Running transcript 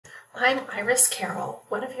I'm Iris Carroll,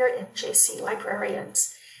 one of your MJC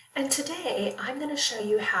librarians, and today I'm going to show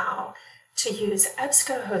you how to use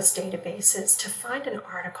EBSCOHost databases to find an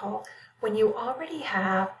article when you already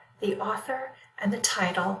have the author and the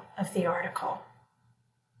title of the article.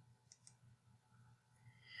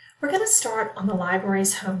 We're going to start on the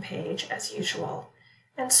library's homepage as usual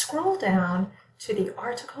and scroll down to the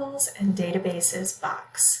Articles and Databases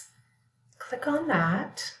box. Click on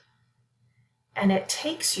that, and it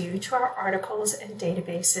takes you to our Articles and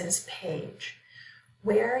Databases page,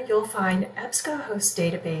 where you'll find EBSCOHost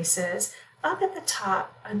databases up at the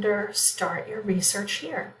top under Start Your Research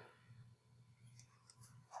Here.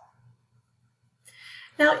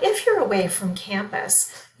 Now, if you're away from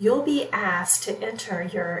campus, you'll be asked to enter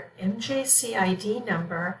your MJC ID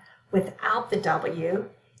number without the W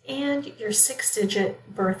and your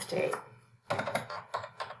 6-digit birth date.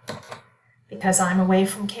 Because I'm away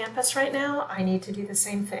from campus right now, I need to do the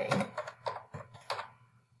same thing.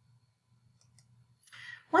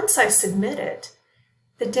 Once I submit it,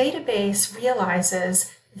 the database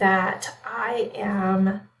realizes that I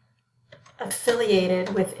am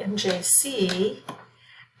affiliated with MJC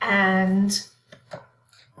and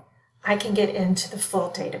I can get into the full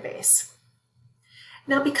database.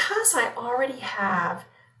 Now, because I already have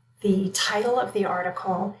the title of the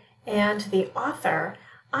article and the author,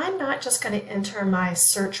 I'm not just going to enter my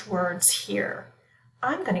search words here.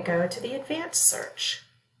 I'm going to go to the advanced search.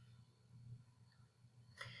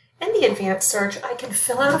 In the advanced search, I can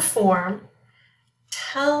fill out a form,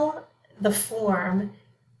 tell the form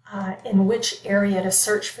in which area to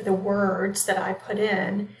search for the words that I put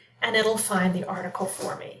in, and it'll find the article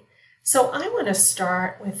for me. So I want to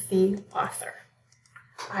start with the author.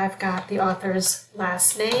 I've got the author's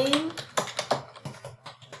last name,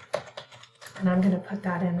 and I'm going to put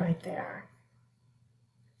that in right there.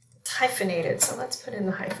 It's hyphenated, so let's put in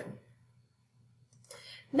the hyphen.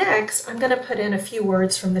 Next, I'm going to put in a few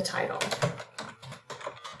words from the title.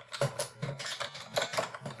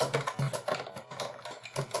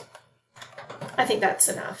 I think that's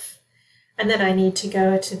enough. And then I need to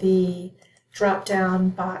go to the drop-down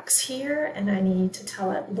box here, and I need to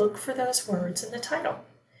tell it, look for those words in the title.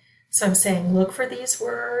 So I'm saying, look for these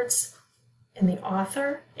words in the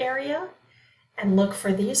author area, and look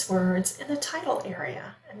for these words in the title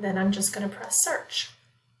area. And then I'm just going to press search.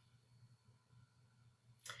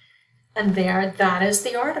 And there, that is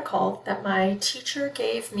the article that my teacher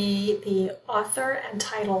gave me the author and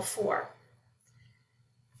title for.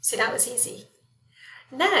 See, that was easy.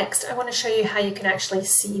 Next, I want to show you how you can actually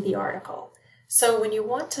see the article. So when you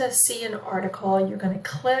want to see an article, you're going to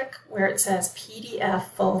click where it says PDF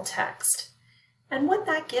full text. And what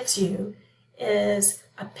that gives you is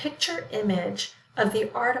a picture image of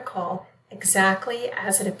the article exactly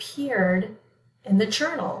as it appeared in the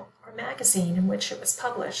journal or magazine in which it was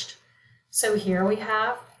published. So here we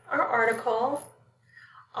have our article.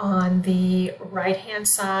 On the right-hand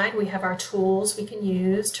side, we have our tools we can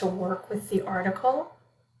use to work with the article.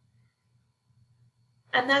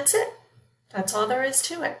 And that's it. That's all there is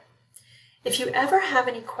to it. If you ever have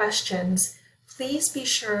any questions, please be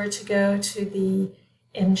sure to go to the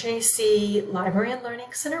MJC Library and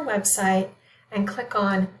Learning Center website and click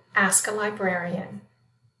on Ask a Librarian.